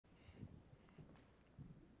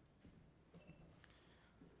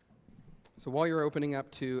So while you're opening up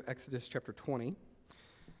to Exodus chapter 20,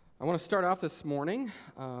 I want to start off this morning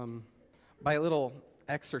by a little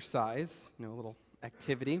exercise, a little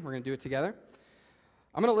activity. We're going to do it together.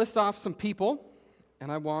 I'm going to list off some people,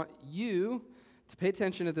 and I want you to pay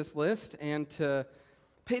attention to this list and to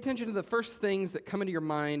pay attention to the first things that come into your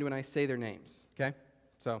mind when I say their names, okay?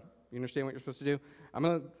 So you understand what you're supposed to do? I'm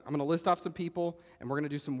going to list off some people, and we're going to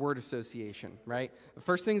do some word association, right? The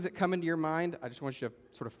first things that come into your mind, I just want you to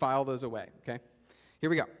sort of file those away, okay? Here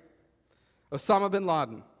we go. Osama bin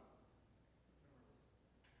Laden.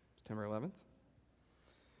 September 11th.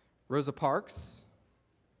 Rosa Parks.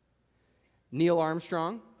 Neil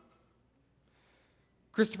Armstrong.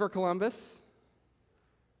 Christopher Columbus.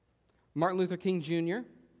 Martin Luther King Jr.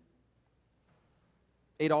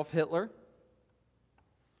 Adolf Hitler.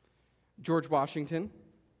 George Washington,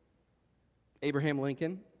 Abraham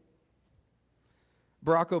Lincoln,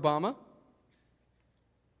 Barack Obama,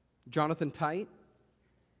 Jonathan Tite,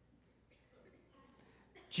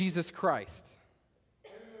 Jesus Christ.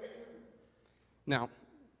 Now,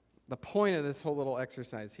 the point of this whole little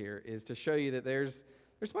exercise here is to show you that there's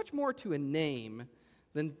much more to a name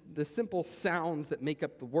than the simple sounds that make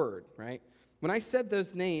up the word, right? When I said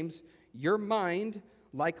those names, your mind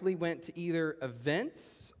likely went to either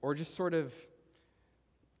events or just sort of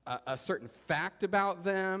a certain fact about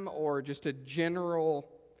them or just a general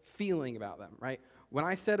feeling about them, right? When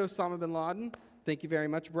I said Osama bin Laden, thank you very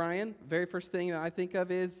much, Brian, very first thing that I think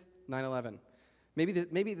of is 9/11. Maybe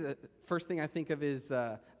the first thing I think of is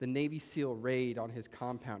the Navy SEAL raid on his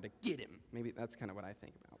compound to get him. Maybe that's kind of what I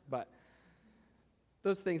think about. But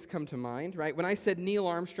those things come to mind, right? When I said Neil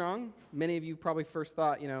Armstrong, many of you probably first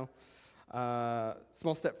thought,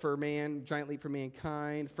 small step for man, giant leap for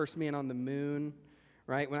mankind, first man on the moon,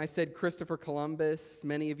 right? When I said Christopher Columbus,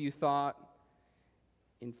 many of you thought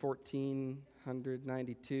in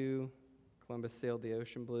 1492, Columbus sailed the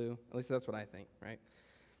ocean blue. At least that's what I think, right?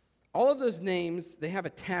 All of those names, they have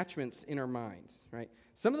attachments in our minds, right?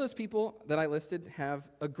 Some of those people that I listed have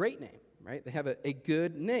a great name, right? They have a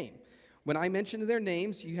good name. When I mention their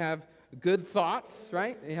names, you have good thoughts,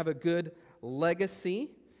 right? They have a good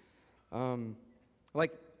legacy.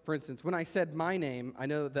 Like, for instance, when I said my name, I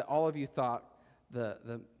know that all of you thought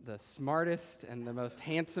the smartest and the most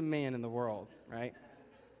handsome man in the world, right?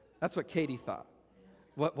 That's what Katie thought.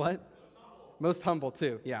 What? Most humble,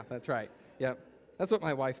 too. Yeah, that's right. Yep. That's what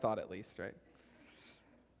my wife thought, at least, right?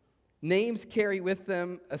 Names carry with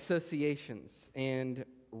them associations and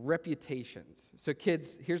reputations. So,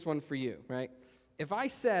 kids, here's one for you, right? If I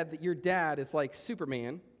said that your dad is like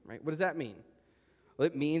Superman, right, what does that mean? Well,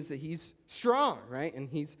 it means that he's strong, right? And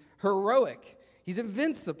he's heroic. He's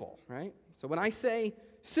invincible, right? So when I say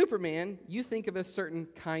Superman, you think of a certain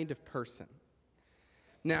kind of person.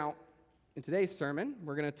 Now, in today's sermon,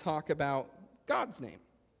 we're going to talk about God's name.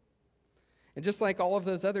 And just like all of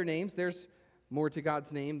those other names, there's more to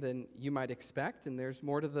God's name than you might expect, and there's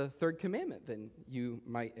more to the third commandment than you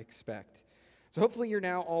might expect. So hopefully you're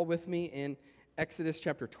now all with me in Exodus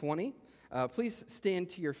chapter 20. Please stand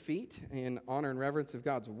to your feet in honor and reverence of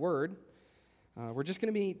God's word. We're just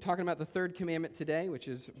going to be talking about the third commandment today, which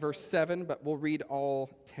is verse 7, but we'll read all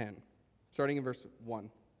 10, starting in verse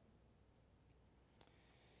 1.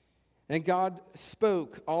 And God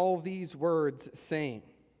spoke all these words, saying,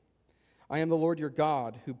 I am the Lord your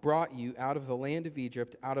God, who brought you out of the land of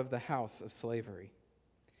Egypt, out of the house of slavery.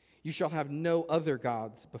 You shall have no other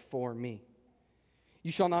gods before me.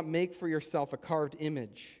 You shall not make for yourself a carved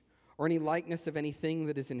image, or any likeness of anything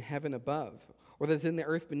that is in heaven above, or that is in the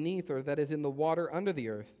earth beneath, or that is in the water under the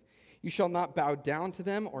earth. You shall not bow down to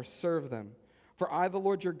them or serve them. For I, the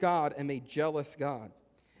Lord your God, am a jealous God,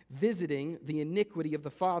 visiting the iniquity of the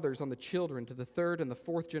fathers on the children to the third and the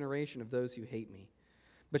fourth generation of those who hate me,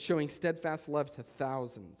 but showing steadfast love to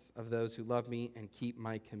thousands of those who love me and keep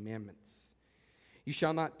my commandments. You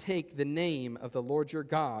shall not take the name of the Lord your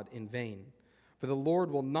God in vain, for the Lord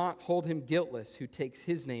will not hold him guiltless who takes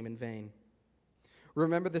his name in vain.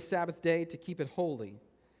 Remember the Sabbath day to keep it holy.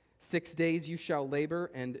 6 days you shall labor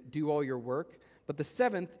and do all your work, but the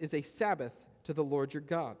seventh is a Sabbath to the Lord your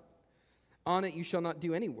God. On it you shall not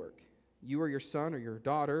do any work, you or your son or your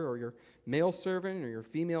daughter or your male servant or your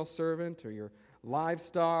female servant or your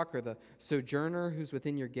livestock or the sojourner who's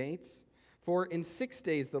within your gates. For in 6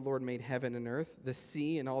 days the Lord made heaven and earth, the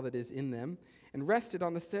sea and all that is in them, and rested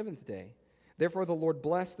on the seventh day. Therefore the Lord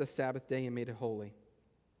blessed the Sabbath day and made it holy.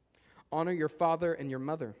 Honor your father and your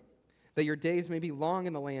mother, that your days may be long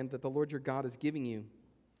in the land that the Lord your God is giving you.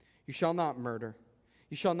 You shall not murder.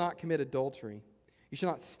 You shall not commit adultery. You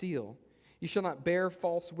shall not steal. You shall not bear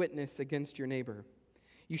false witness against your neighbor.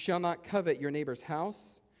 You shall not covet your neighbor's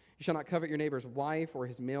house. You shall not covet your neighbor's wife, or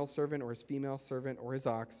his male servant, or his female servant, or his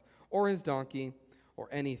ox, or his donkey, or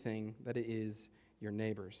anything that is your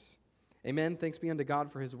neighbor's. Amen. Thanks be unto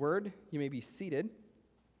God for his word. You may be seated.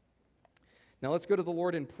 Now let's go to the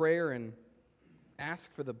Lord in prayer and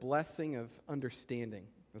ask for the blessing of understanding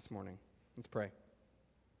this morning. Let's pray.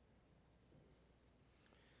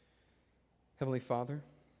 Heavenly Father,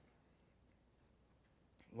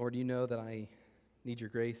 Lord, you know that I need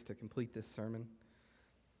your grace to complete this sermon.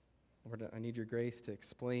 Lord, I need your grace to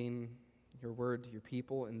explain your word to your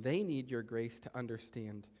people, and they need your grace to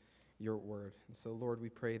understand your word. And so, Lord, we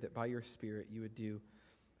pray that by your Spirit you would do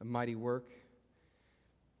a mighty work,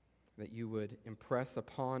 that you would impress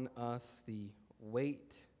upon us the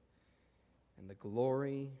weight and the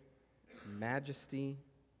glory and majesty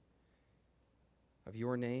of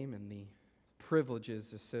your name and the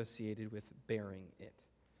privileges associated with bearing it.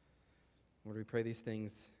 Lord, we pray these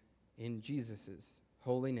things in Jesus'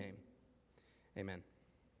 holy name. Amen.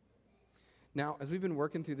 Now, as we've been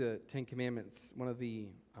working through the Ten Commandments, one of the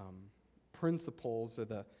principles or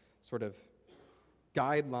the sort of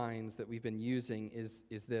guidelines that we've been using is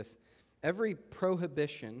this. Every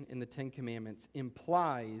prohibition in the Ten Commandments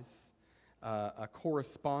implies a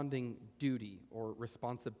corresponding duty or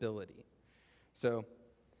responsibility. So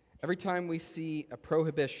every time we see a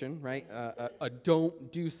prohibition, right, a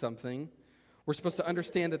don't do something, we're supposed to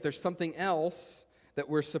understand that there's something else that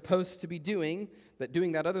we're supposed to be doing, that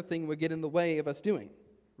doing that other thing would get in the way of us doing,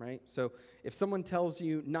 right? So if someone tells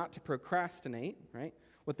you not to procrastinate, right,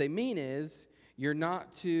 what they mean is you're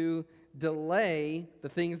not to delay the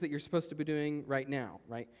things that you're supposed to be doing right now,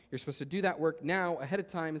 right? You're supposed to do that work now ahead of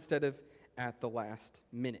time instead of at the last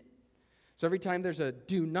minute. So every time there's a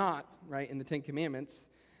do not, right, in the Ten Commandments,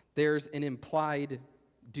 there's an implied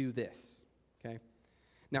do this, okay?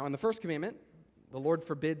 Now, in the first commandment, the Lord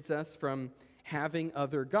forbids us from having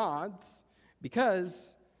other gods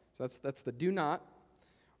because, so that's the do not.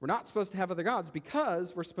 We're not supposed to have other gods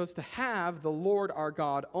because we're supposed to have the Lord our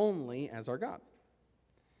God only as our God.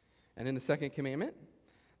 And in the second commandment,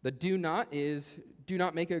 the do not is do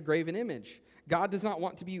not make a graven image. God does not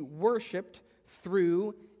want to be worshiped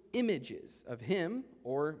through images of him,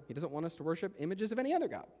 or he doesn't want us to worship images of any other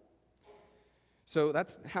god. So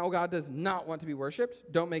that's how God does not want to be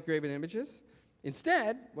worshiped. Don't make graven images.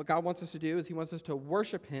 Instead, what God wants us to do is he wants us to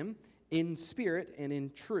worship him in spirit and in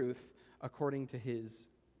truth according to his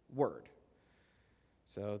word.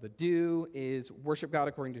 So the do is worship God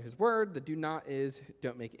according to his word. The do not is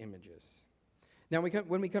don't make images. Now,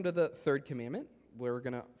 when we come to the third commandment, we're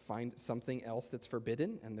going to find something else that's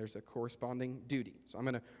forbidden, and there's a corresponding duty. So I'm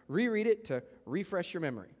going to reread it to refresh your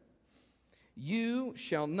memory. You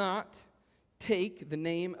shall not take the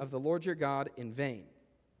name of the Lord your God in vain.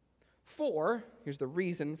 For, here's the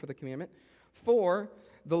reason for the commandment, for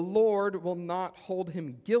the Lord will not hold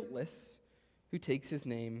him guiltless who takes his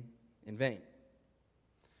name in vain.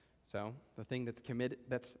 So the thing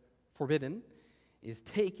that's forbidden is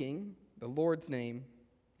taking the Lord's name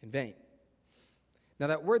in vain. Now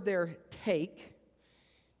that word there, take,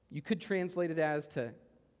 you could translate it as to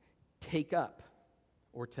take up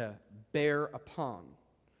or to bear upon,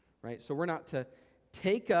 right? So we're not to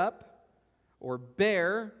take up or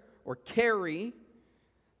bear or carry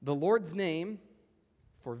the Lord's name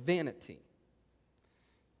for vanity.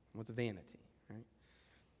 What's vanity, right?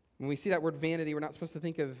 When we see that word vanity, we're not supposed to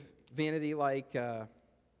think of vanity like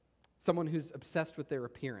someone who's obsessed with their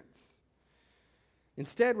appearance.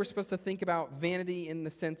 Instead, we're supposed to think about vanity in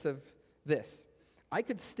the sense of this. I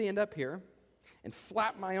could stand up here and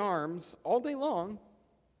flap my arms all day long,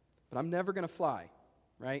 but I'm never going to fly,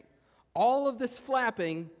 right? All of this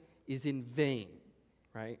flapping is in vain,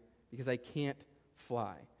 right? Because I can't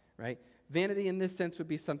fly, right? Vanity in this sense would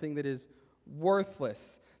be something that is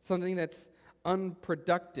worthless, something that's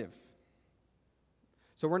unproductive.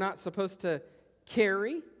 So we're not supposed to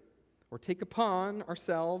carry or take upon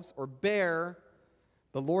ourselves or bear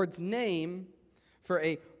the Lord's name for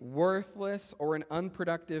a worthless or an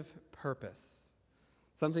unproductive purpose,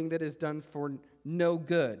 something that is done for no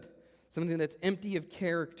good, something that's empty of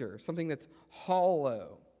character, something that's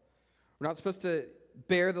hollow. We're not supposed to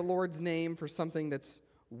bear the Lord's name for something that's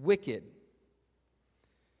wicked.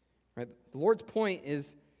 Right? The Lord's point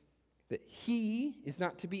is that he is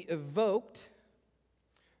not to be evoked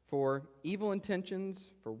for evil intentions,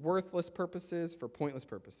 for worthless purposes, for pointless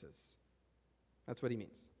purposes. That's what he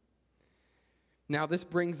means. Now, this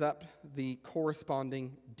brings up the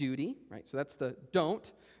corresponding duty, right? So that's the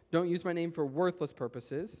don't use my name for worthless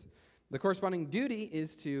purposes. The corresponding duty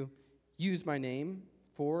is to use my name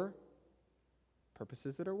for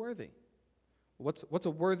purposes that are worthy. What's a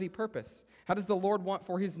worthy purpose? How does the Lord want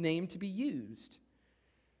for his name to be used?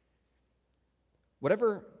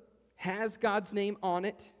 Whatever has God's name on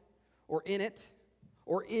it or in it,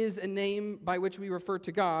 or is a name by which we refer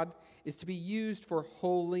to God, is to be used for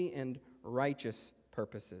holy and righteous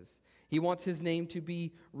purposes. He wants his name to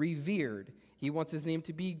be revered. He wants his name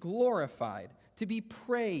to be glorified, to be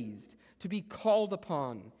praised, to be called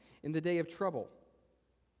upon in the day of trouble.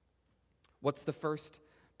 What's the first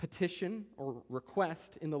petition or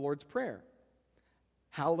request in the Lord's Prayer?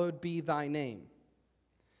 Hallowed be thy name.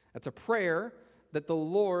 That's a prayer that the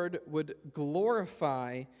Lord would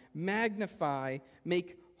glorify, magnify,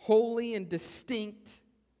 make holy and distinct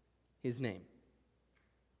his name.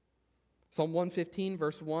 Psalm 115,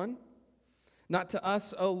 verse 1. Not to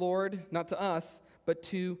us, O Lord, not to us, but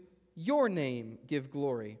to your name give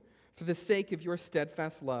glory, for the sake of your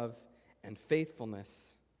steadfast love and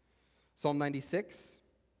faithfulness. Psalm 96.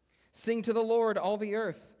 Sing to the Lord, all the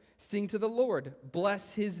earth. Sing to the Lord.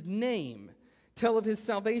 Bless his name. Tell of his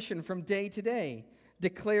salvation from day to day.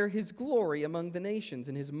 Declare his glory among the nations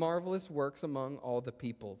and his marvelous works among all the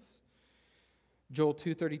peoples. Joel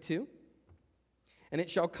 2:32. And it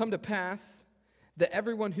shall come to pass that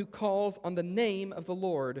everyone who calls on the name of the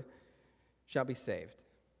Lord shall be saved.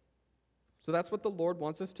 So that's what the Lord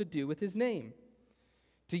wants us to do with his name.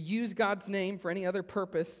 To use God's name for any other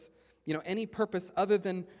purpose, any purpose other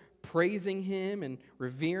than praising him and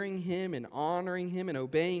revering him and honoring him and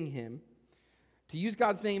obeying him. To use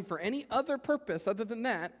God's name for any other purpose other than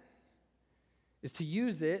that is to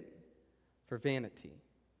use it for vanity,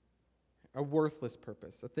 a worthless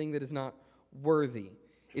purpose, a thing that is not worthy.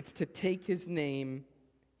 It's to take his name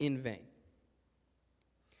in vain.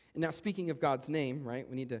 And now, speaking of God's name, right,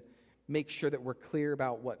 we need to make sure that we're clear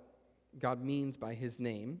about what God means by his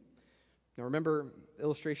name. Now, remember the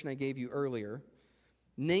illustration I gave you earlier.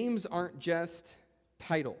 Names aren't just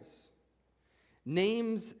titles.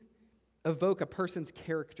 Names evoke a person's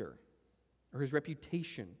character or his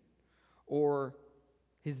reputation or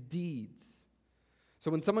his deeds.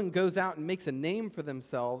 So when someone goes out and makes a name for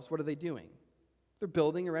themselves, what are they doing? They're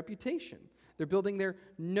building a reputation. They're building their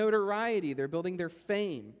notoriety. They're building their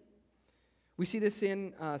fame. We see this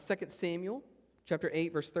in 2 Samuel chapter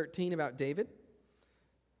 8, verse 13 about David.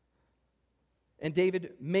 And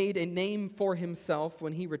David made a name for himself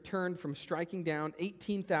when he returned from striking down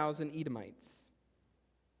 18,000 Edomites.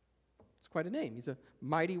 It's quite a name. He's a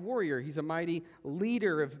mighty warrior. He's a mighty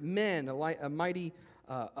leader of men, a mighty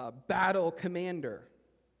battle commander.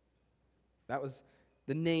 That was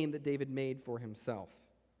the name that David made for himself.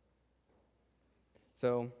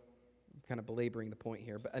 So, I'm kind of belaboring the point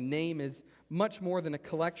here, but a name is much more than a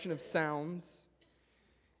collection of sounds.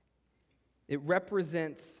 It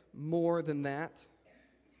represents more than that.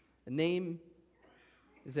 A name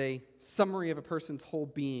is a summary of a person's whole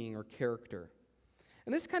being or character.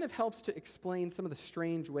 And this kind of helps to explain some of the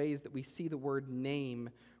strange ways that we see the word name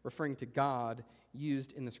referring to God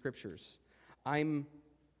used in the scriptures. I'm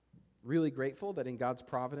really grateful that in God's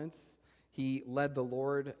providence, he led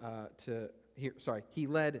he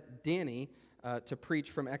led Danny to preach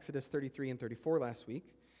from Exodus 33 and 34 last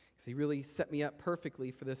week, because he really set me up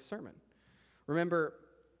perfectly for this sermon. Remember,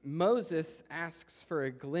 Moses asks for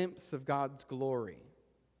a glimpse of God's glory.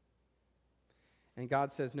 And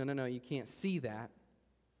God says, no, you can't see that,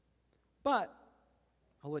 but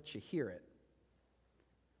I'll let you hear it.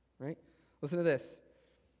 Right? Listen to this.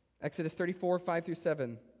 Exodus 34, 5 through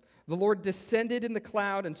 7. The Lord descended in the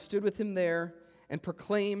cloud and stood with him there and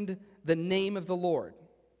proclaimed the name of the Lord.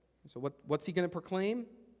 So what's he going to proclaim?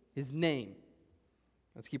 His name.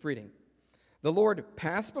 Let's keep reading. The Lord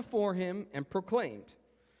passed before him and proclaimed.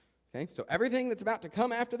 Okay, so everything that's about to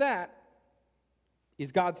come after that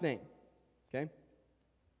is God's name. Okay?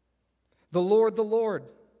 The Lord,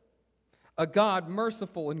 a God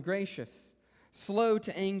merciful and gracious, slow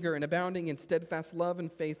to anger and abounding in steadfast love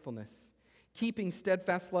and faithfulness, keeping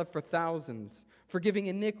steadfast love for thousands, forgiving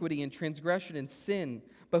iniquity and transgression and sin,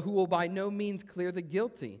 but who will by no means clear the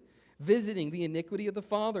guilty, visiting the iniquity of the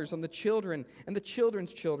fathers on the children and the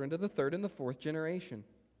children's children to the third and the fourth generation.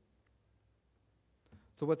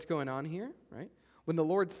 So what's going on here, right? When the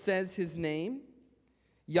Lord says his name,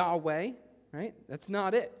 Yahweh, right? That's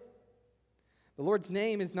not it. The Lord's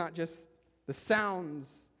name is not just the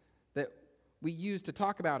sounds that we use to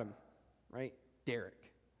talk about him, right?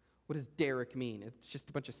 Derek. What does Derek mean? It's just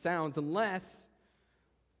a bunch of sounds unless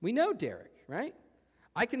we know Derek, right?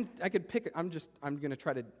 I could pick, I'm going to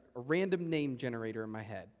try to, a random name generator in my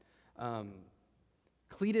head.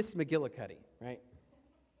 Cletus McGillicuddy, right?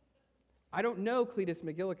 I don't know Cletus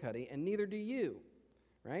McGillicuddy, and neither do you,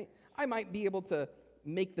 right? I might be able to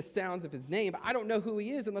make the sounds of his name, but I don't know who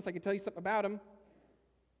he is unless I can tell you something about him.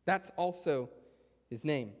 That's also his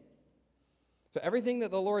name. So everything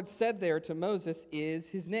that the Lord said there to Moses is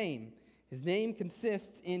his name. His name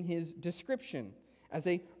consists in his description as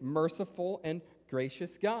a merciful and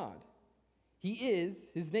gracious God.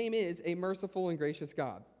 His name is a merciful and gracious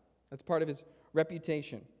God. That's part of his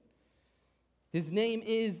reputation. His name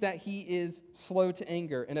is that he is slow to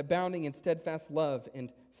anger and abounding in steadfast love and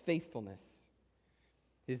faithfulness.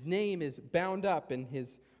 His name is bound up in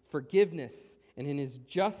his forgiveness and in his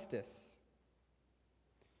justice.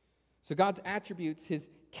 So God's attributes, his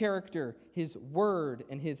character, his word,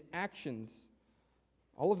 and his actions,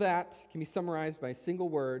 all of that can be summarized by a single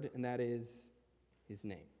word, and that is his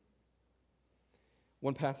name.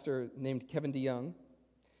 One pastor named Kevin DeYoung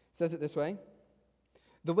says it this way: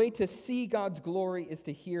 the way to see God's glory is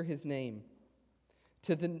to hear his name.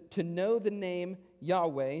 To know the name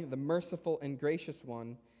Yahweh, the merciful and gracious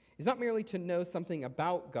one, is not merely to know something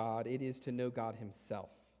about God, it is to know God himself.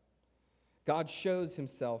 God shows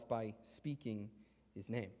himself by speaking his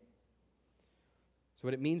name. So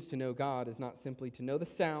what it means to know God is not simply to know the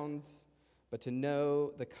sounds, but to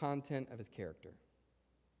know the content of his character.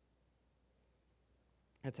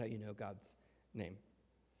 That's how you know God's name.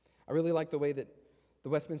 I really like the way that the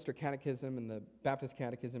Westminster Catechism and the Baptist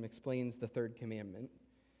Catechism explains the third commandment.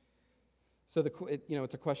 So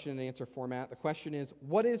it's a question and answer format. The question is,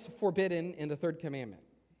 what is forbidden in the third commandment?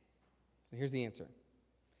 So here's the answer.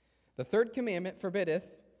 The third commandment forbiddeth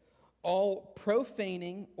all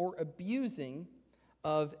profaning or abusing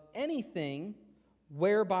of anything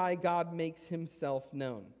whereby God makes himself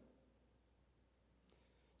known.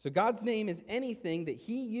 So God's name is anything that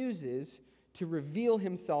he uses to reveal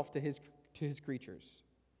himself to his creatures.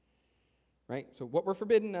 Right? So what we're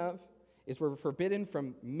forbidden of is we're forbidden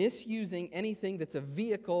from misusing anything that's a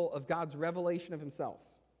vehicle of God's revelation of himself.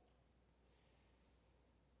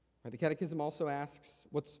 Right? The Catechism also asks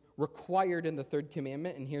what's required in the third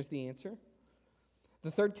commandment, and here's the answer.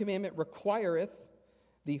 The third commandment requireth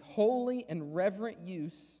the holy and reverent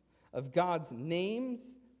use of God's names,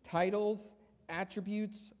 titles,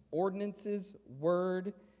 attributes, ordinances,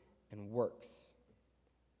 word, and works.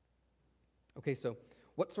 Okay, so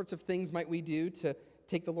what sorts of things might we do to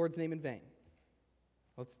take the Lord's name in vain?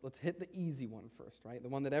 Let's hit the easy one first, right? The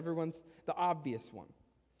one that the obvious one.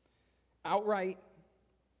 Outright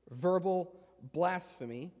verbal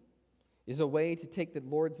blasphemy is a way to take the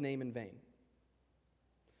Lord's name in vain.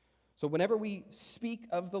 So whenever we speak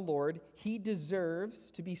of the Lord, he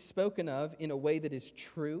deserves to be spoken of in a way that is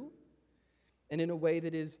true and in a way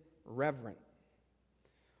that is reverent.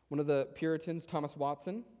 One of the Puritans, Thomas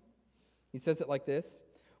Watson, he says it like this: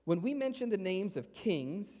 when we mention the names of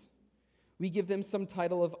kings, we give them some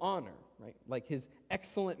title of honor, right? Like his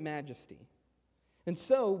excellent majesty. And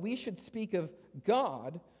so we should speak of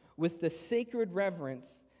God with the sacred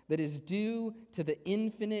reverence that is due to the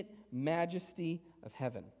infinite majesty of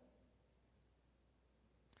heaven.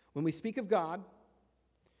 When we speak of God,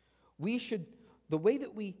 the way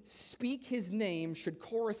that we speak his name should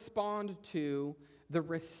correspond to the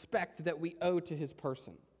respect that we owe to his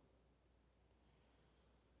person.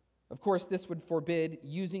 Of course, this would forbid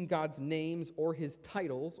using God's names or his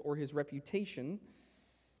titles or his reputation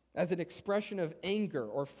as an expression of anger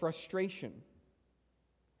or frustration.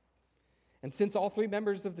 And since all three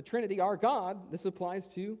members of the Trinity are God, this applies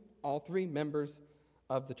to all three members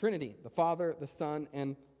of the Trinity: the Father, the Son,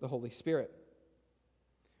 and the Holy Spirit.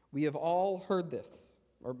 We have all heard this,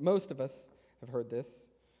 or most of us have heard this.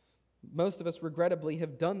 Most of us, regrettably,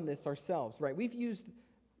 have done this ourselves, right? We've used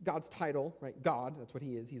God's title, right? God, that's what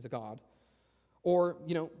he is. He's a God. Or,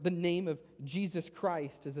 the name of Jesus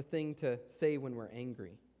Christ is a thing to say when we're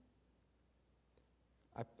angry.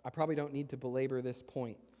 I probably don't need to belabor this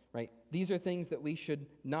point, right? These are things that we should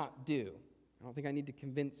not do. I don't think I need to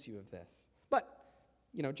convince you of this. But,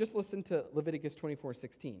 just listen to Leviticus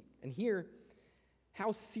 24:16 and hear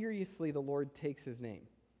how seriously the Lord takes his name.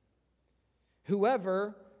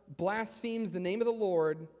 Whoever blasphemes the name of the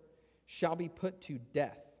Lord shall be put to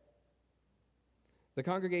death. The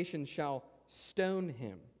congregation shall stone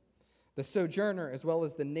him, the sojourner as well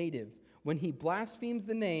as the native, when he blasphemes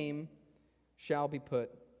the name, shall be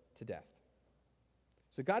put to death.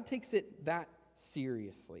 So God takes it that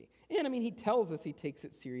seriously. And he tells us he takes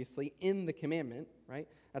it seriously in the commandment, right?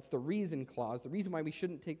 That's the reason clause. The reason why we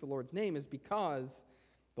shouldn't take the Lord's name is because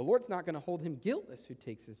the Lord's not going to hold him guiltless who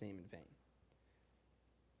takes his name in vain.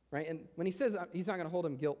 Right? And when he says he's not going to hold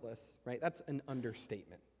him guiltless, right, that's an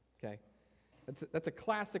understatement, okay? That's a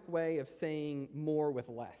classic way of saying more with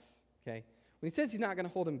less, okay? When he says he's not going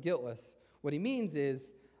to hold him guiltless, what he means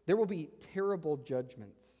is, There will be terrible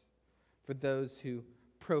judgments for those who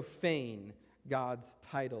profane God's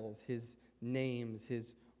titles, his names,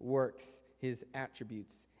 his works, his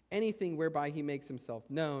attributes. Anything whereby he makes himself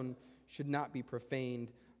known should not be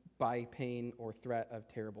profaned by pain or threat of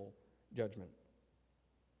terrible judgment.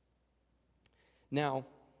 Now,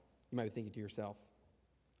 you might be thinking to yourself,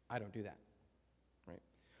 I don't do that, right?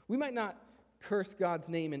 We might not curse God's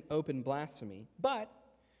name in open blasphemy, but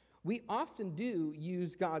we often do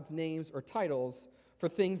use God's names or titles for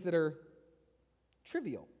things that are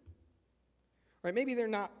trivial, right? Maybe they're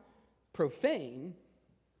not profane,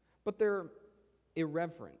 but they're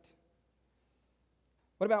irreverent.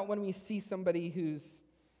 What about when we see somebody who's,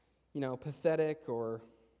 pathetic or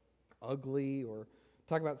ugly, or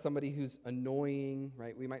talk about somebody who's annoying,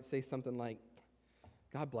 right? We might say something like,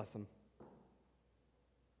 God bless him.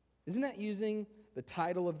 Isn't that using the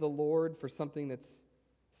title of the Lord for something that's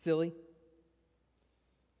silly?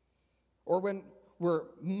 Or when we're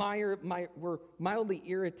mildly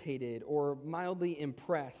irritated or mildly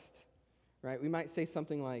impressed, right? We might say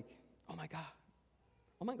something like, oh my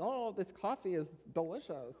God, this coffee is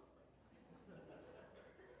delicious.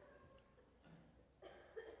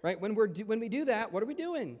 Right? When we do that, what are we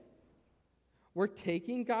doing? We're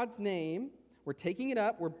taking God's name, we're taking it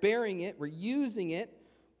up, we're bearing it, we're using it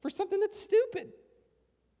for something that's stupid.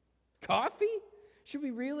 Coffee? Should we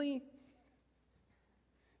really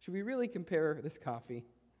compare this coffee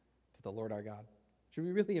to the Lord our God? Should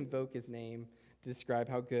we really invoke his name to describe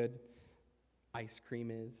how good ice cream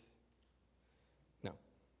is? No.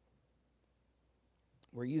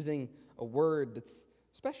 We're using a word that's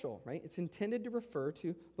special, right? It's intended to refer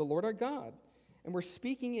to the Lord our God. And we're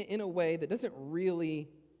speaking it in a way that doesn't really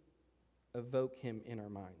evoke him in our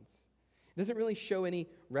minds. It doesn't really show any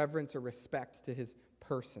reverence or respect to his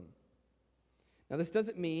person. Now, this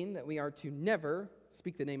doesn't mean that we are to never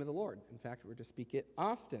speak the name of the Lord. In fact, we're to speak it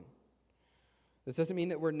often. This doesn't mean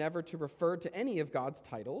that we're never to refer to any of God's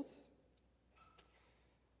titles.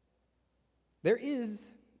 There is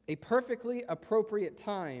a perfectly appropriate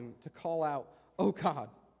time to call out, oh God,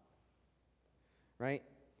 right?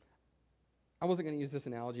 I wasn't going to use this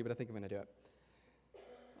analogy, but I think I'm going to do it.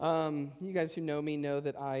 You guys who know me know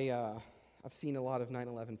that I've seen a lot of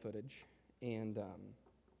 9/11 footage, and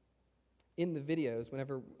in the videos,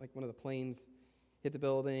 whenever one of the planes hit the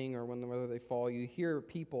building or whether they fall, you hear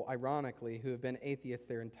people, ironically, who have been atheists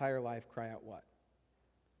their entire life cry out what?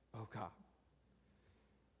 Oh God,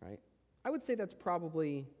 right? I would say that's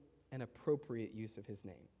probably an appropriate use of his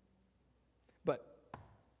name. But,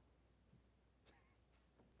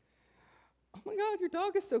 oh my God, your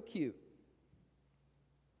dog is so cute.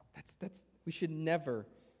 We should never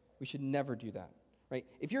do that, right?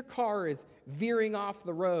 If your car is veering off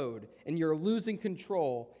the road and you're losing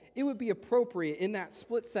control, it would be appropriate in that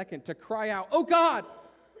split second to cry out, oh God,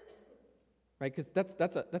 right? Because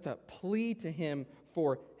that's a plea to him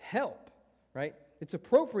for help, right? It's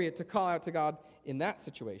appropriate to call out to God in that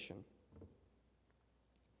situation.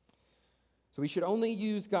 So we should only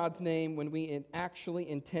use God's name when we actually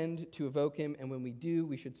intend to evoke him, and when we do,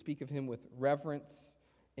 we should speak of him with reverence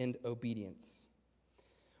and obedience.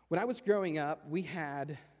 When I was growing up, we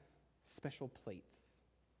had special plates,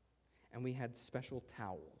 and we had special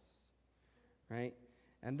towels, right?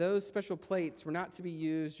 And those special plates were not to be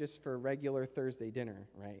used just for regular Thursday dinner,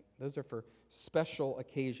 right? Those are for special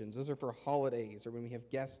occasions. Those are for holidays or when we have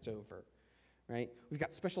guests over, right? We've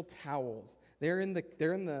got special towels. They're in the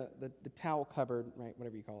towel cupboard, right?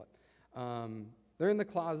 Whatever you call it. They're in the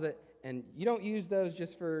closet, and you don't use those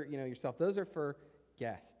just for yourself. Those are for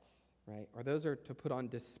guests, right? Or those are to put on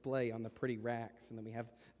display on the pretty racks, and then we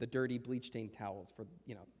have the dirty bleach-stained towels for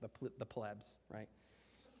the plebs, right?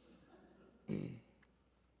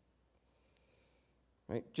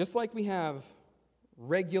 Right? Just like we have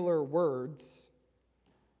regular words.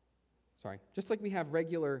 Just like we have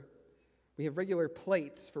regular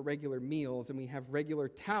plates for regular meals, and we have regular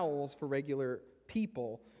towels for regular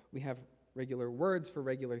people. We have regular words for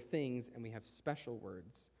regular things, and we have special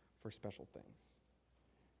words for special things.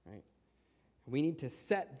 Right? We need to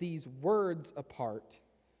set these words apart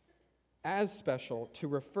as special to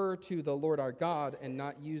refer to the Lord our God and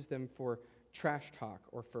not use them for trash talk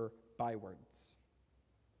or for bywords.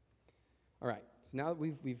 All right, so now that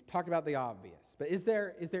we've talked about the obvious, but is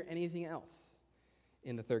there anything else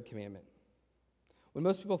in the third commandment? When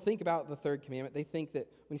most people think about the third commandment, they think that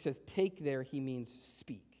when he says take there, he means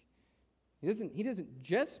speak. He doesn't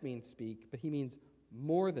just mean speak, but he means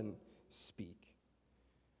more than speak.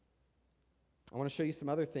 I want to show you some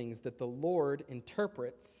other things that the Lord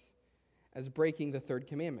interprets as breaking the third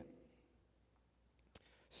commandment.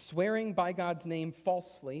 Swearing by God's name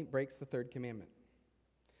falsely breaks the third commandment.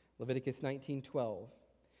 Leviticus 19:12.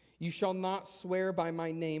 You shall not swear by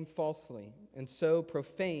my name falsely, and so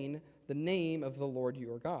profane the name of the Lord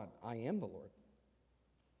your God. I am the Lord.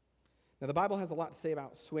 Now, the Bible has a lot to say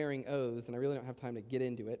about swearing oaths, and I really don't have time to get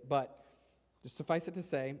into it, but just suffice it to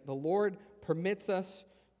say, the Lord permits us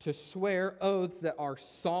to swear oaths that are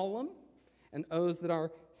solemn and oaths that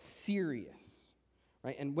are serious,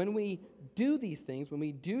 right? And when we do these things, when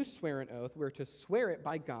we do swear an oath, we're to swear it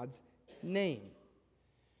by God's name.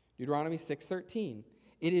 Deuteronomy 6:13.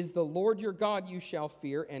 It is the Lord your God you shall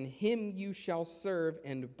fear, and him you shall serve,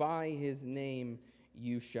 and by his name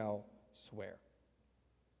you shall swear.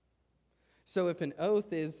 So if an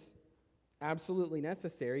oath is absolutely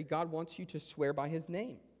necessary, God wants you to swear by his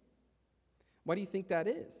name. Why do you think that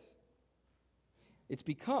is? It's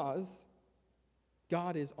because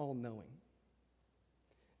God is all-knowing.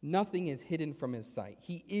 Nothing is hidden from his sight.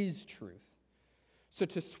 He is truth. So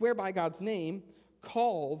to swear by God's name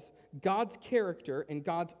calls God's character and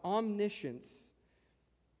God's omniscience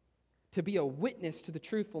to be a witness to the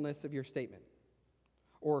truthfulness of your statement,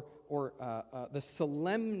 or the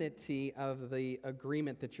solemnity of the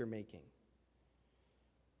agreement that you're making.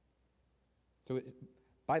 So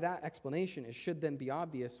by that explanation, it should then be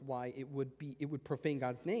obvious why it would profane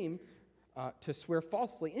God's name to swear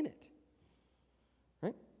falsely in it.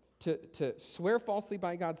 Right? To swear falsely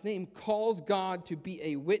by God's name calls God to be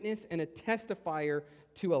a witness and a testifier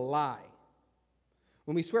to a lie.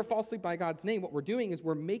 When we swear falsely by God's name, what we're doing is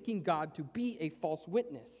we're making God to be a false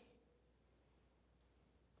witness.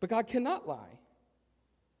 But God cannot lie.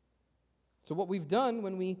 So what we've done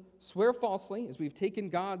when we swear falsely is we've taken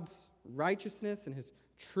God's righteousness and his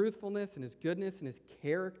truthfulness and his goodness and his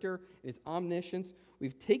character and his omniscience.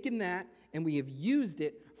 We've taken that and we have used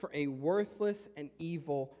it for a worthless and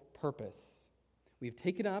evil purpose. We have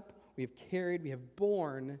taken up, we have carried, we have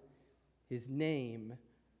borne his name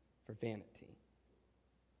for vanity.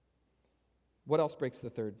 What else breaks the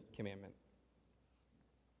third commandment?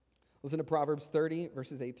 Listen to Proverbs 30,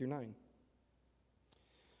 verses 8 through 9.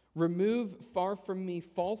 Remove far from me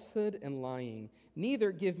falsehood and lying.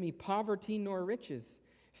 Neither give me poverty nor riches.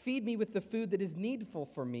 Feed me with the food that is needful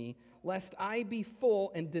for me, lest I be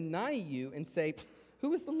full and deny you and say,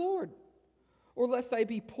 who is the Lord? Or lest I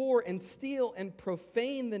be poor and steal and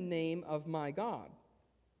profane the name of my God.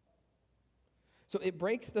 So it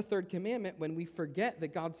breaks the third commandment when we forget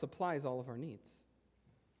that God supplies all of our needs.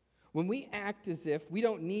 When we act as if we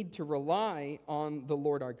don't need to rely on the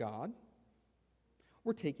Lord our God,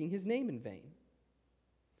 we're taking his name in vain.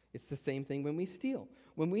 It's the same thing when we steal.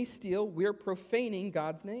 When we steal, we're profaning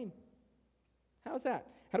God's name. How's that?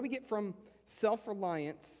 How do we get from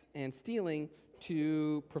self-reliance and stealing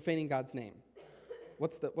to profaning God's name?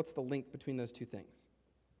 What's the link between those two things?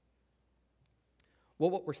 Well,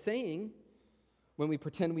 what we're saying when we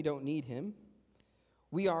pretend we don't need him,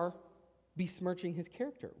 we are besmirching his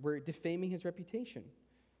character. We're defaming his reputation.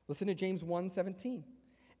 Listen to James 1:17.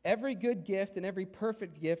 Every good gift and every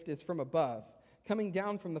perfect gift is from above, coming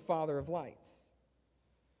down from the Father of lights.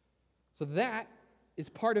 So that is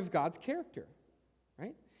part of God's character,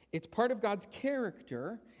 right? It's part of God's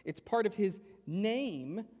character. It's part of his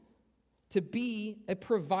name to be a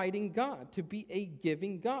providing God, to be a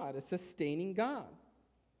giving God, a sustaining God,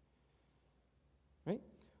 right?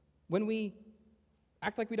 When we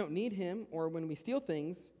act like we don't need him, or when we steal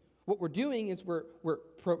things, what we're doing is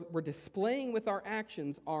we're displaying with our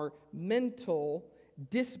actions our mental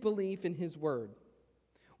disbelief in his word.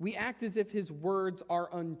 We act as if his words are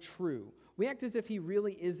untrue. We act as if he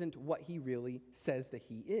really isn't what he really says that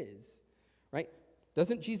he is, right?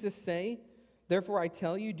 Doesn't Jesus say, therefore I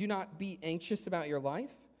tell you, do not be anxious about your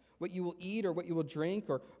life, what you will eat or what you will drink,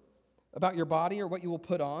 or about your body or what you will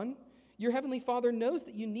put on? Your heavenly Father knows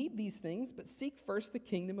that you need these things, but seek first the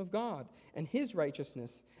kingdom of God and his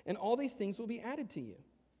righteousness, and all these things will be added to you.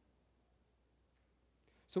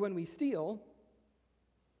 So when we steal,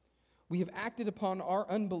 we have acted upon our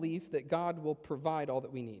unbelief that God will provide all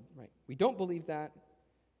that we need, right? We don't believe that,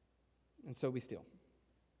 and so we steal.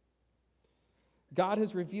 God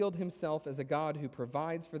has revealed himself as a God who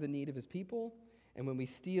provides for the need of his people, and when we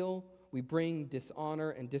steal, we bring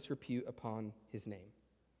dishonor and disrepute upon his name.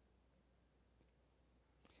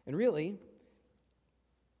 And really,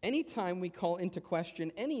 anytime we call into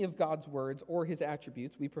question any of God's words or his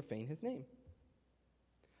attributes, we profane his name.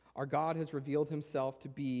 Our God has revealed himself to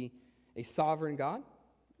be a sovereign God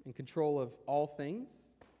in control of all things.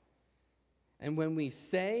 And when we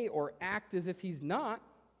say or act as if he's not,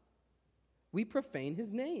 we profane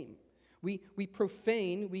his name. We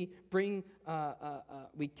profane, we bring,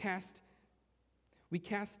 We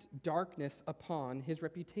cast darkness upon his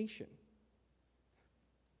reputation.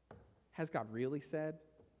 Has God really said?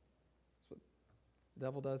 That's what the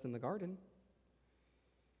devil does in the garden.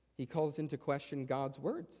 He calls into question God's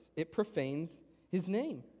words. It profanes his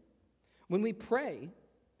name. When we pray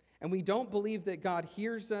and we don't believe that God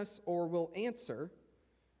hears us or will answer,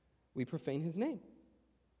 we profane his name.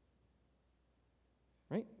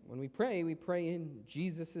 Right? When we pray in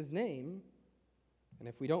Jesus' name. And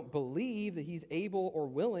if we don't believe that he's able or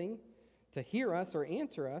willing to hear us or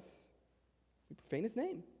answer us, we profane his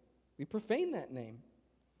name. We profane that name.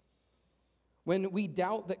 When we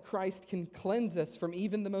doubt that Christ can cleanse us from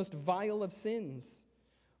even the most vile of sins,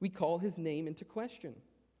 we call his name into question.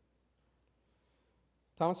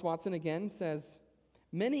 Thomas Watson again says,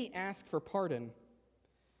 "Many ask for pardon,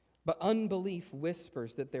 but unbelief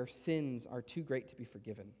whispers that their sins are too great to be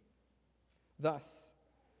forgiven. Thus,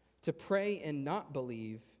 to pray and not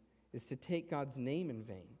believe is to take God's name in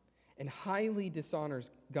vain and highly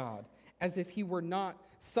dishonors God, as if he were not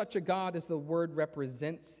such a God as the word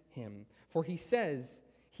represents him. For he says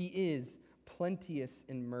he is plenteous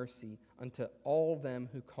in mercy unto all them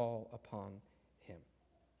who call upon him."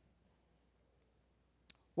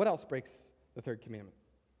 What else breaks the third commandment?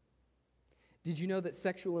 Did you know that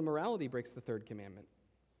sexual immorality breaks the third commandment?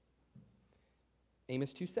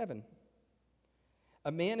 Amos 2:7.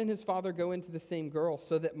 "A man and his father go into the same girl,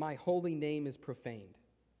 so that my holy name is profaned."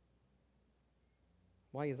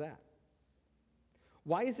 Why is that?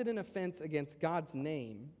 Why is it an offense against God's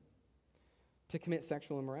name to commit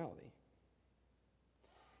sexual immorality?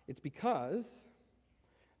 It's because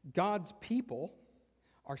God's people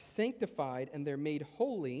are sanctified and they're made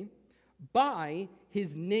holy by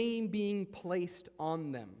his name being placed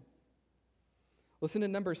on them. Listen to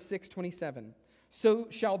Numbers 6:27. "So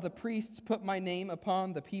shall the priests put my name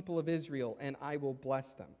upon the people of Israel, and I will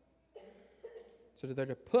bless them." So they're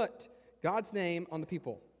to put God's name on the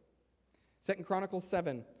people. 2 Chronicles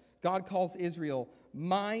 7, God calls Israel,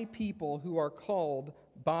 "my people who are called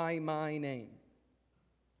by my name."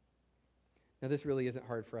 Now this really isn't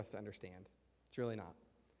hard for us to understand. It's really not.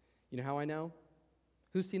 You know how I know?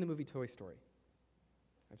 Who's seen the movie Toy Story?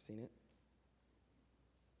 I've seen it.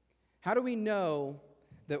 How do we know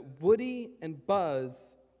that Woody and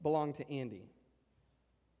Buzz belong to Andy?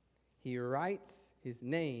 He writes his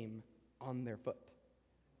name on their foot,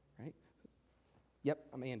 right? "Yep,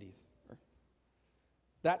 I'm Andy's."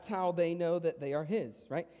 That's how they know that they are his,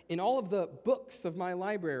 right? In all of the books of my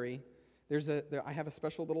library, I have a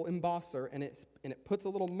special little embosser, and it puts a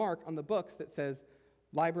little mark on the books that says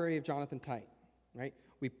Library of Jonathan Tite, right?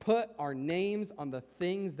 We put our names on the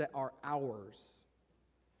things that are ours.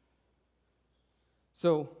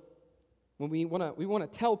 So when we want to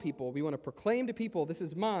tell people, we want to proclaim to people, "This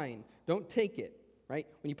is mine, don't take it," right?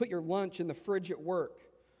 When you put your lunch in the fridge at work,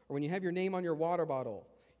 or when you have your name on your water bottle,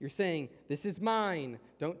 you're saying, "This is mine,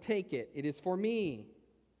 don't take it, it is for me."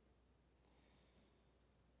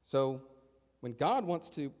 So when God wants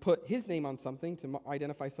to put his name on something, to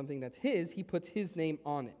identify something that's his, he puts his name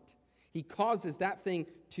on it. He causes that thing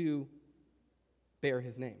to bear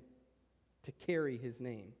his name, to carry his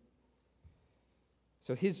name.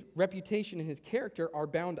 So his reputation and his character are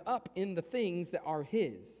bound up in the things that are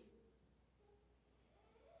his.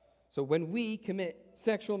 So when we commit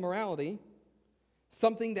sexual immorality,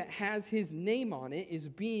 something that has his name on it is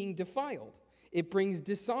being defiled. It brings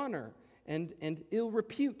dishonor and ill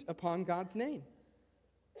repute upon God's name.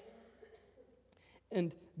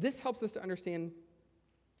 And this helps us to understand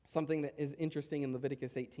something that is interesting in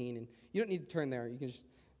Leviticus 18. And you don't need to turn there. You can just,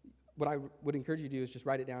 what I would encourage you to do is just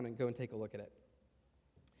write it down and go and take a look at it.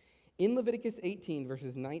 In Leviticus 18,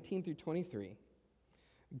 verses 19 through 23,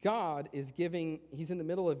 God is he's in the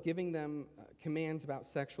middle of giving them commands about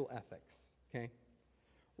sexual ethics, okay?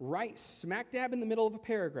 Right smack dab in the middle of a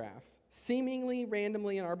paragraph, seemingly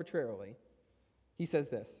randomly and arbitrarily, he says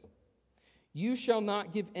this: "You shall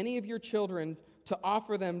not give any of your children to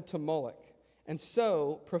offer them to Moloch, and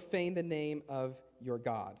so profane the name of your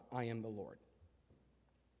God. I am the Lord."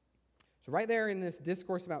 So right there in this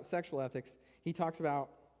discourse about sexual ethics, he talks about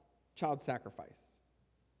child sacrifice.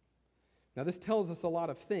 Now this tells us a lot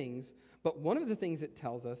of things, but one of the things it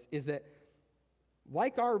tells us is that,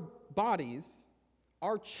 like our bodies,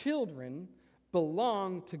 our children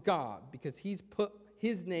belong to God because he's put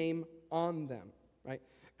his name on them, right?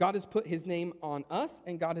 God has put his name on us,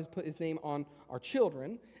 and God has put his name on our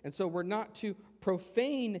children, and so we're not to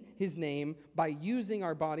profane his name by using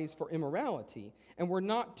our bodies for immorality, and we're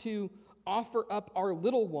not to offer up our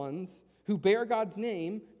little ones who bear God's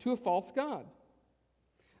name to a false god.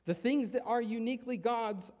 The things that are uniquely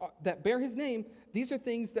God's, that bear his name, these are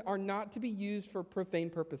things that are not to be used for profane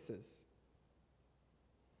purposes.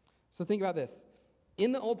 So think about this.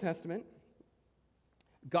 In the Old Testament,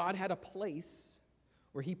 God had a place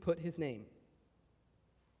where he put his name.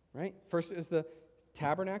 Right? First it was the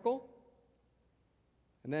tabernacle,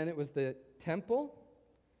 and then it was the temple,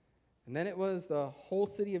 and then it was the whole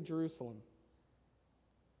city of Jerusalem.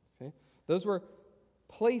 Okay? Those were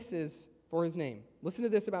places for his name. Listen to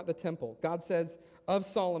this about the temple. God says of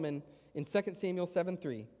Solomon in 2 Samuel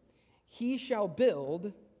 7:3, he shall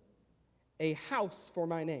build a house for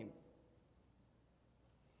my name.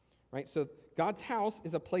 Right? So God's house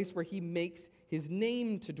is a place where he makes his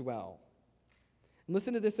name to dwell. And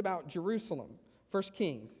listen to this about Jerusalem. 1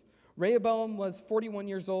 Kings. Rehoboam was 41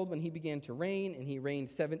 years old when he began to reign, and he reigned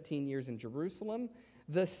 17 years in Jerusalem,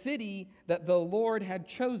 the city that the Lord had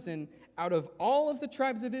chosen out of all of the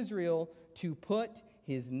tribes of Israel to put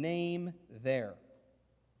his name there.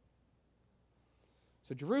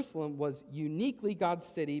 So Jerusalem was uniquely God's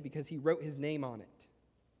city because he wrote his name on it.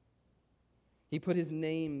 He put his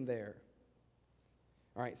name there.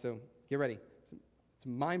 All right, so get ready. It's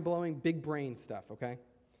mind-blowing, big brain stuff, okay?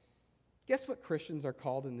 Guess what Christians are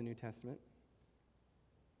called in the New Testament?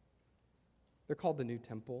 They're called the New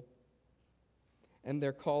Temple. And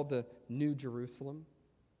they're called the New Jerusalem.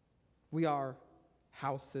 We are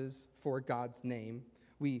houses for God's name.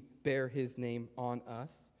 We bear his name on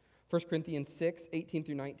us. 1 Corinthians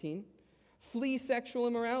 6:18-19. Flee sexual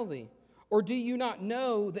immorality. Or do you not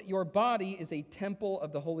know that your body is a temple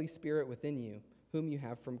of the Holy Spirit within you, whom you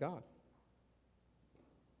have from God?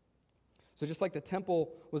 So just like the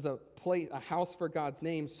temple was a place, a house for God's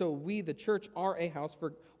name, so we, the church, are a house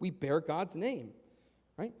for, we bear God's name,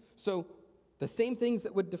 right? So the same things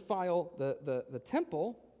that would defile the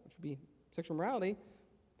temple, which would be sexual immorality,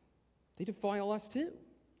 they defile us too.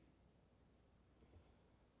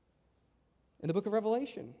 In the book of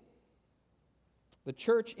Revelation, the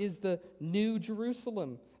church is the New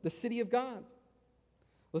Jerusalem, the city of God.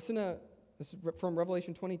 Listen to this is from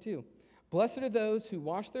Revelation 22. Blessed are those who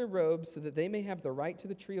wash their robes so that they may have the right to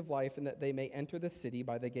the tree of life and that they may enter the city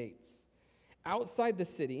by the gates. Outside the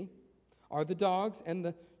city are the dogs and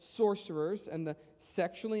the sorcerers and the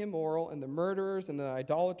sexually immoral and the murderers and the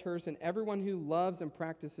idolaters and everyone who loves and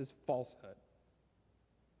practices falsehood.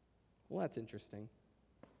 Well, that's interesting.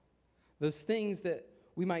 Those things that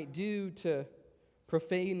we might do to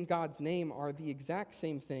profane God's name are the exact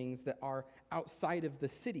same things that are outside of the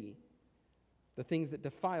city, the things that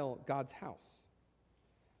defile God's house.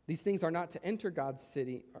 These things are not to enter God's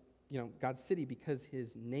city, God's city because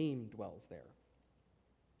his name dwells there.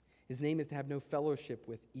 His name is to have no fellowship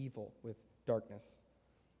with evil, with darkness.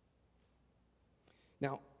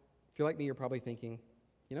 Now, if you're like me, you're probably thinking,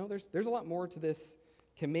 there's a lot more to this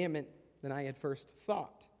commandment than I had first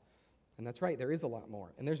thought. And that's right, there is a lot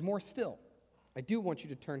more. And there's more still. I do want you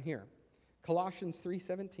to turn here. Colossians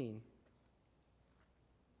 3:17.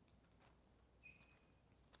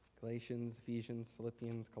 Galatians, Ephesians,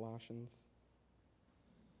 Philippians, Colossians.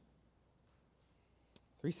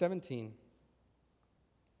 3:17.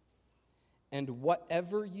 And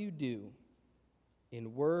whatever you do,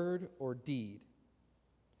 in word or deed,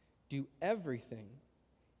 do everything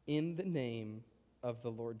in the name of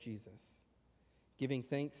the Lord Jesus, giving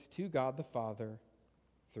thanks to God the Father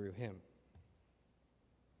through him.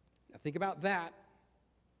 Now think about that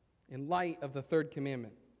in light of the third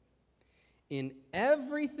commandment. In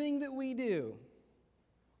everything that we do,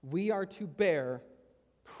 we are to bear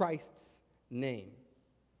Christ's name.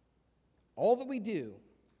 All that we do,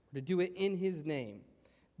 we're to do it in his name.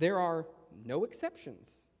 There are no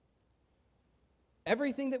exceptions.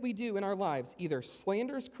 Everything that we do in our lives either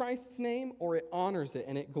slanders Christ's name or it honors it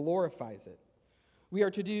and it glorifies it. We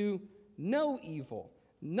are to do no evil,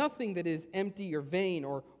 nothing that is empty or vain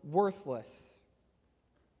or worthless.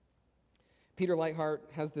 Peter Lightheart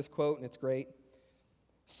has this quote, and it's great.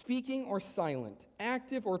 Speaking or silent,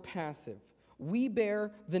 active or passive, we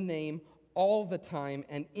bear the name all the time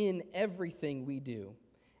and in everything we do.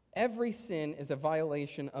 Every sin is a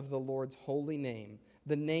violation of the Lord's holy name,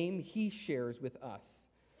 the name he shares with us.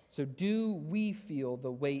 So do we feel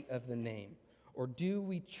the weight of the name, or do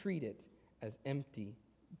we treat it as empty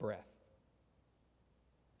breath?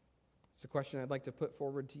 It's a question I'd like to put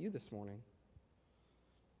forward to you this morning.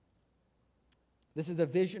 This is a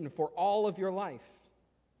vision for all of your life.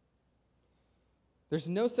 There's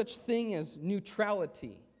no such thing as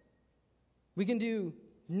neutrality. We can do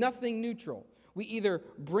nothing neutral. We either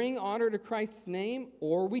bring honor to Christ's name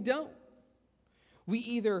or we don't. We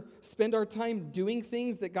either spend our time doing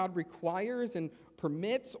things that God requires and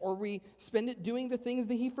permits, or we spend it doing the things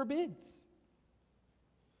that he forbids.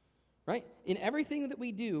 Right? In everything that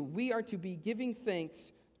we do, we are to be giving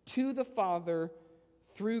thanks to the Father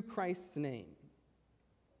through Christ's name.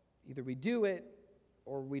 Either we do it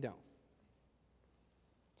or we don't.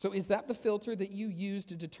 So is that the filter that you use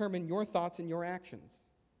to determine your thoughts and your actions?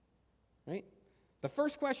 Right? The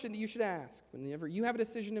first question that you should ask whenever you have a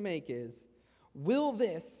decision to make is, will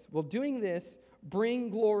doing this bring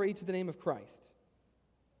glory to the name of Christ?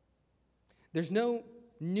 There's no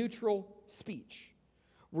neutral speech.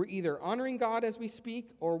 We're either honoring God as we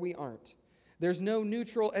speak or we aren't. There's no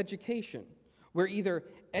neutral education. We're either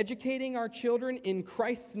educating our children in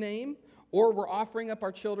Christ's name or we're offering up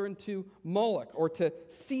our children to Moloch or to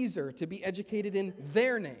Caesar to be educated in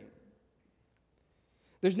their name.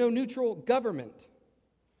 There's no neutral government.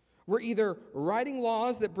 We're either writing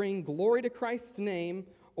laws that bring glory to Christ's name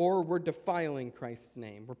or we're defiling Christ's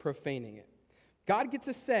name. We're profaning it. God gets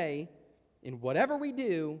a say in whatever we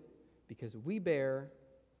do because we bear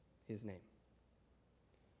his name.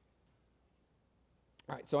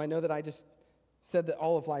 All right, so I know that I just said that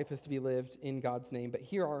all of life is to be lived in God's name, but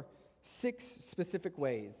here are 6 specific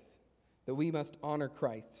ways that we must honor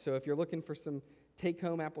Christ. So if you're looking for some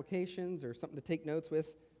take-home applications or something to take notes with,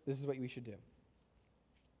 this is what we should do.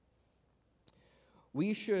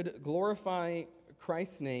 We should glorify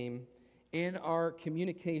Christ's name in our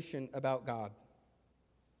communication about God.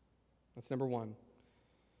 That's number 1.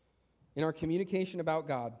 In our communication about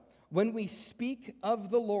God. When we speak of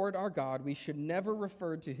the Lord our God, we should never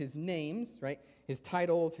refer to his names, right? His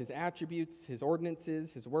titles, his attributes, his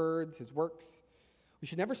ordinances, his words, his works. We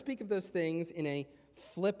should never speak of those things in a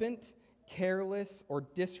flippant, careless, or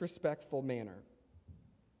disrespectful manner.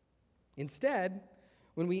 Instead,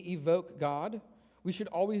 when we evoke God, we should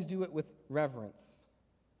always do it with reverence.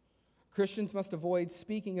 Christians must avoid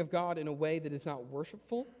speaking of God in a way that is not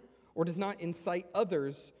worshipful or does not incite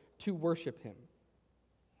others to worship him.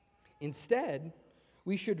 Instead,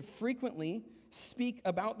 we should frequently speak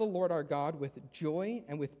about the Lord our God with joy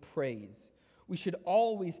and with praise. We should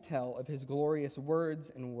always tell of his glorious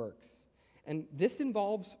words and works. And this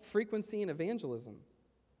involves frequency in evangelism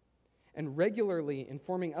and regularly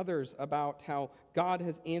informing others about how God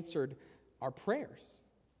has answered our prayers.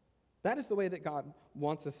 That is the way that God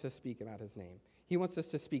wants us to speak about his name. He wants us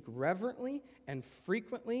to speak reverently and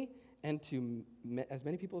frequently and to as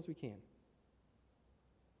many people as we can.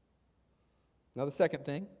 Now, the second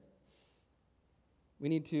thing, we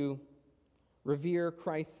need to revere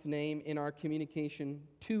Christ's name in our communication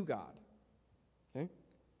to God. Okay?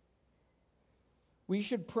 We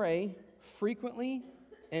should pray frequently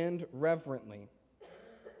and reverently.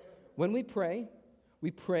 When we pray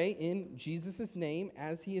in Jesus' name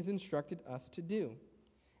as he has instructed us to do.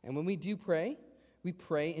 And when we do pray, we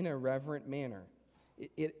pray in a reverent manner.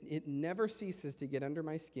 It never ceases to get under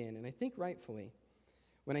my skin, and I think rightfully,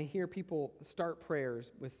 when I hear people start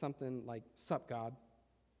prayers with something like, "Sup, God,"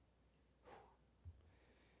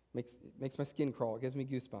 makes my skin crawl. It gives me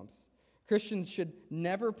goosebumps. Christians should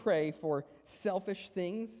never pray for selfish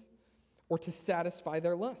things or to satisfy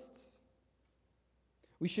their lusts.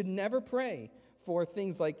 We should never pray for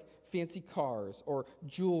things like fancy cars or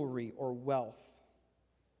jewelry or wealth.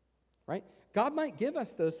 Right? God might give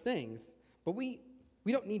us those things, but we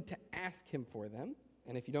don't need to ask him for them.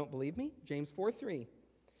 And if you don't believe me, James 4:3.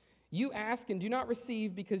 You ask and do not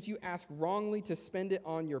receive because you ask wrongly to spend it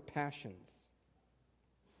on your passions.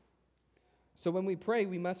 So when we pray,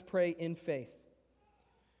 we must pray in faith.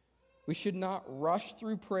 We should not rush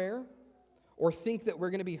through prayer or think that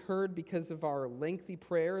we're going to be heard because of our lengthy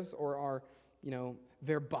prayers or our,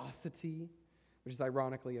 verbosity, which is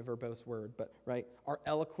ironically a verbose word, but, right, our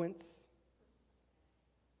eloquence.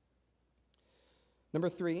 Number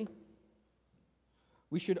 3,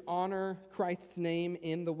 we should honor Christ's name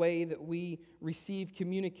in the way that we receive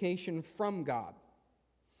communication from God.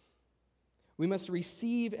 We must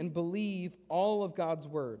receive and believe all of God's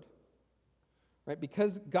word, right?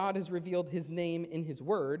 Because God has revealed his name in his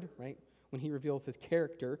word, right? When he reveals his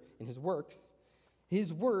character in his works,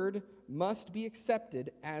 his word must be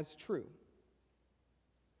accepted as true.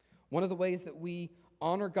 One of the ways that we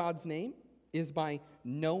honor God's name is by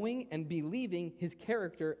knowing and believing his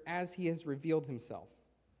character as he has revealed himself.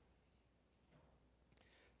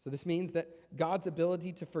 So this means that God's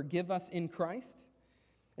ability to forgive us in Christ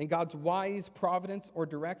and God's wise providence or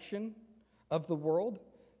direction of the world,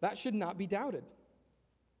 that should not be doubted.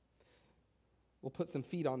 We'll put some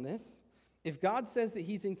feet on this. If God says that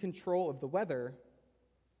he's in control of the weather,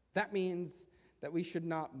 that means that we should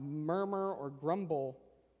not murmur or grumble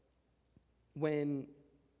when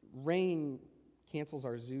rain cancels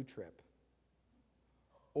our zoo trip.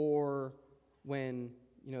 or when,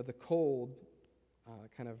 the cold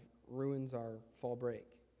kind of ruins our fall break.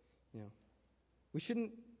 We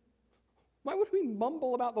shouldn't, why would we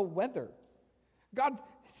mumble about the weather? God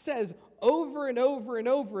says over and over and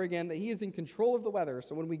over again that he is in control of the weather.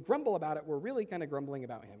 So when we grumble about it, we're really kind of grumbling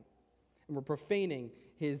about him. And we're profaning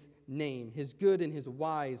his name, his good and his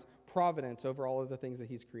wise providence over all of the things that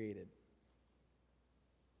he's created.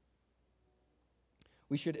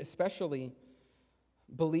 We should especially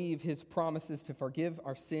believe his promises to forgive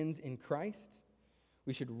our sins in Christ.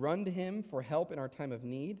 We should run to him for help in our time of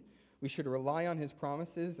need. We should rely on his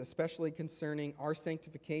promises, especially concerning our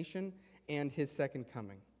sanctification and his second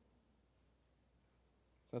coming.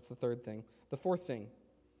 So that's the third thing. The fourth thing,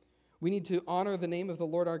 we need to honor the name of the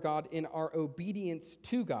Lord our God in our obedience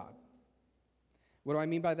to God. What do I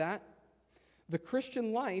mean by that? The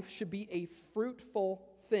Christian life should be a fruitful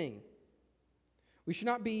thing. We should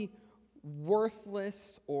not be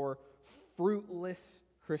worthless or fruitless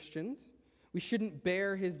Christians. We shouldn't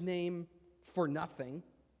bear his name for nothing,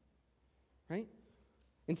 right?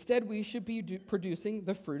 Instead, we should be producing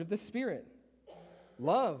the fruit of the Spirit.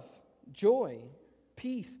 Love, joy,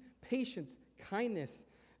 peace, patience, kindness,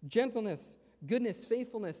 gentleness, goodness,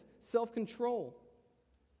 faithfulness, self-control.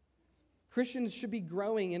 Christians should be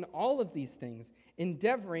growing in all of these things,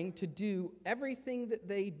 endeavoring to do everything that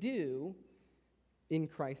they do in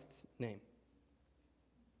Christ's name.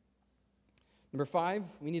 Number 5,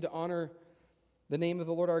 we need to honor the name of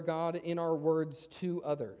the Lord our God in our words to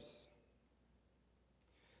others.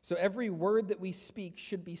 So every word that we speak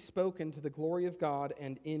should be spoken to the glory of God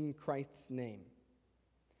and in Christ's name.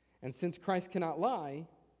 And since Christ cannot lie,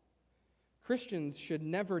 Christians should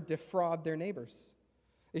never defraud their neighbors.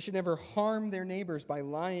 They should never harm their neighbors by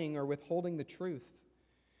lying or withholding the truth.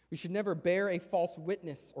 We should never bear a false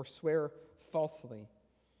witness or swear falsely.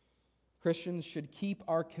 Christians should keep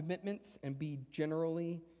our commitments and be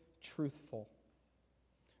generally truthful.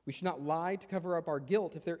 We should not lie to cover up our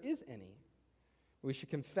guilt if there is any. We should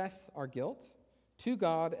confess our guilt to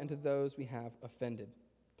God and to those we have offended.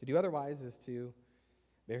 To do otherwise is to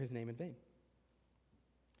bear his name in vain.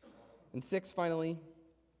 And 6, finally,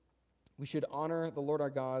 we should honor the Lord our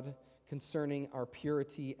God concerning our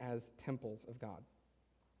purity as temples of God.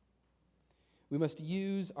 We must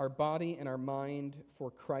use our body and our mind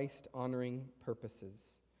for Christ-honoring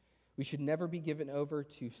purposes. We should never be given over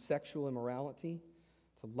to sexual immorality,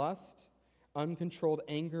 to lust, uncontrolled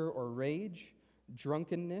anger or rage,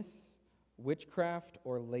 drunkenness, witchcraft,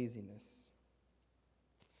 or laziness.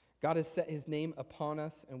 God has set his name upon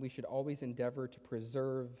us, and we should always endeavor to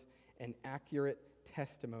preserve an accurate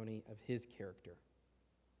testimony of his character.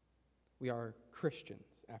 We are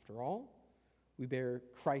Christians, after all. We bear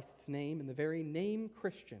Christ's name and the very name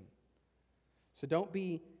Christian. So don't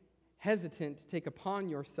be hesitant to take upon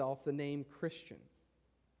yourself the name Christian.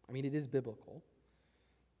 I mean, it is biblical.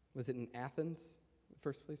 Was it in Athens, the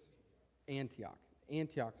first place? Antioch.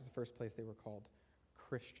 Antioch was the first place they were called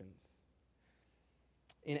Christians.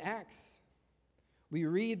 In Acts, we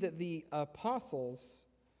read that the apostles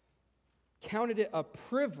counted it a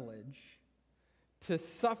privilege to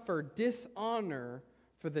suffer dishonor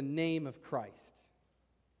for the name of Christ.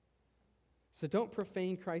 So don't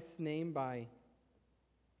profane Christ's name by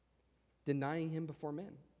denying him before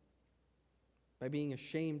men, by being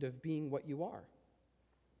ashamed of being what you are,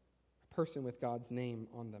 a person with God's name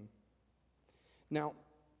on them. Now,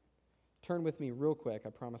 turn with me real quick. I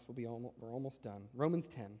promise we're almost done. Romans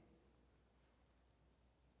 10.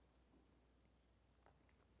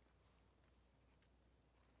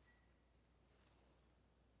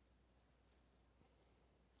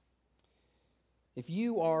 If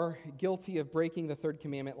you are guilty of breaking the third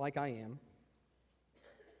commandment like I am,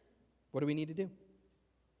 what do we need to do?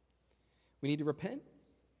 We need to repent.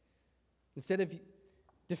 Instead of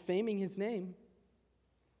defaming his name,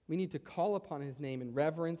 we need to call upon his name in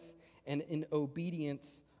reverence and in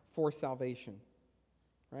obedience for salvation.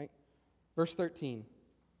 Right? Verse 13.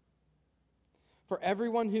 For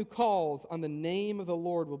everyone who calls on the name of the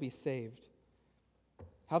Lord will be saved.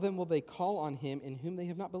 How then will they call on him in whom they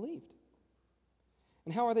have not believed?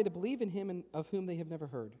 And how are they to believe in him of whom they have never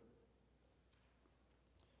heard?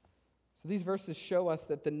 So these verses show us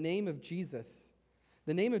that the name of Jesus,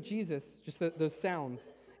 just those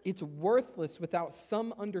sounds, it's worthless without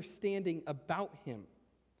some understanding about him,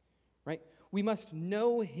 right? We must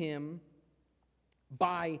know him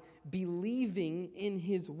by believing in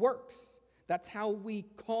his works. That's how we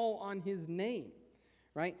call on his name,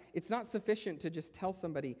 right? It's not sufficient to just tell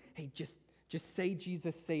somebody, hey, just say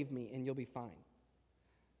Jesus save me and you'll be fine.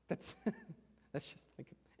 That's just like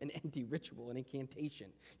an empty ritual, an incantation.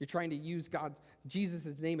 You're trying to use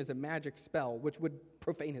Jesus' name as a magic spell, which would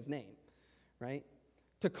profane his name, right?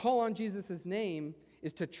 To call on Jesus' name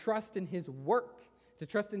is to trust in his work, to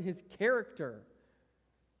trust in his character,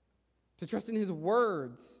 to trust in his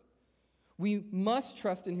words. We must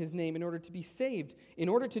trust in his name in order to be saved. In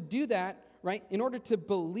order to do that, right, in order to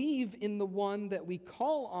believe in the one that we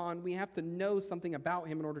call on, we have to know something about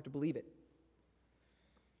him in order to believe it.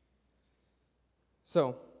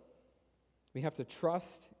 So, we have to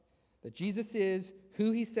trust that Jesus is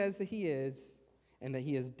who he says that he is, and that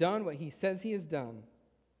he has done what he says he has done.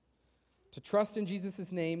 To trust in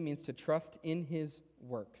Jesus' name means to trust in his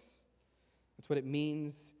works. That's what it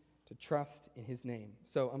means to trust in his name.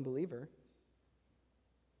 So, unbeliever,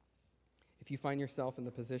 if you find yourself in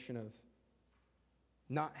the position of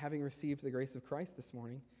not having received the grace of Christ this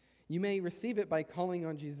morning, you may receive it by calling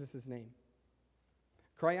on Jesus' name.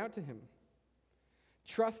 Cry out to him.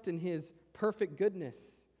 Trust in his perfect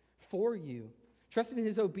goodness for you. Trust in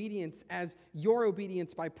his obedience as your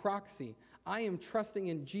obedience by proxy. I am trusting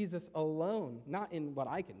in Jesus alone, not in what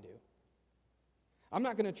I can do. I'm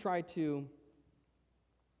not going to try to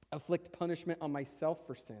afflict punishment on myself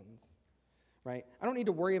for sins, right? I don't need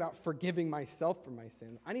to worry about forgiving myself for my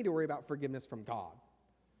sins. I need to worry about forgiveness from God.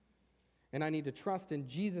 And I need to trust in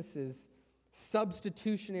Jesus'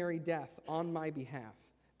 substitutionary death on my behalf.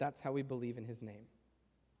 That's how we believe in his name.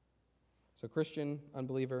 So, Christian,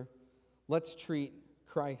 unbeliever, let's treat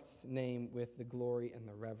Christ's name with the glory and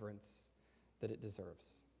the reverence that it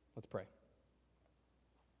deserves. Let's pray.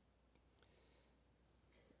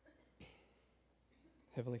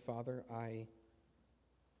 Heavenly Father, I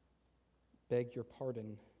beg your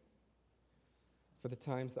pardon for the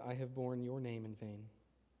times that I have borne your name in vain.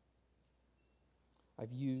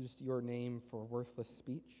 I've used your name for worthless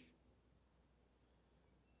speech.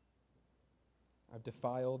 I've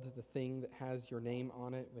defiled the thing that has your name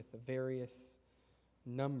on it with a various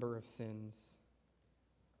number of sins.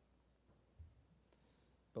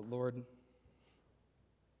 But Lord,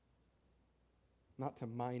 not to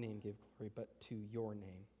my name give glory, but to your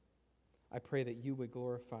name. I pray that you would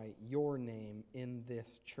glorify your name in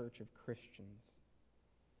this church of Christians.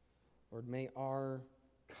 Lord, may our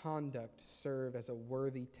conduct serve as a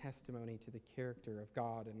worthy testimony to the character of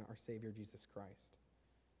God and our Savior Jesus Christ.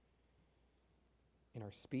 In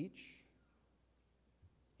our speech,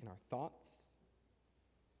 in our thoughts,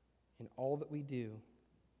 in all that we do,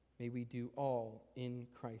 may we do all in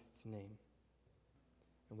Christ's name.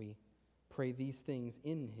 And we pray these things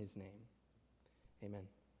in his name.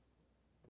 Amen.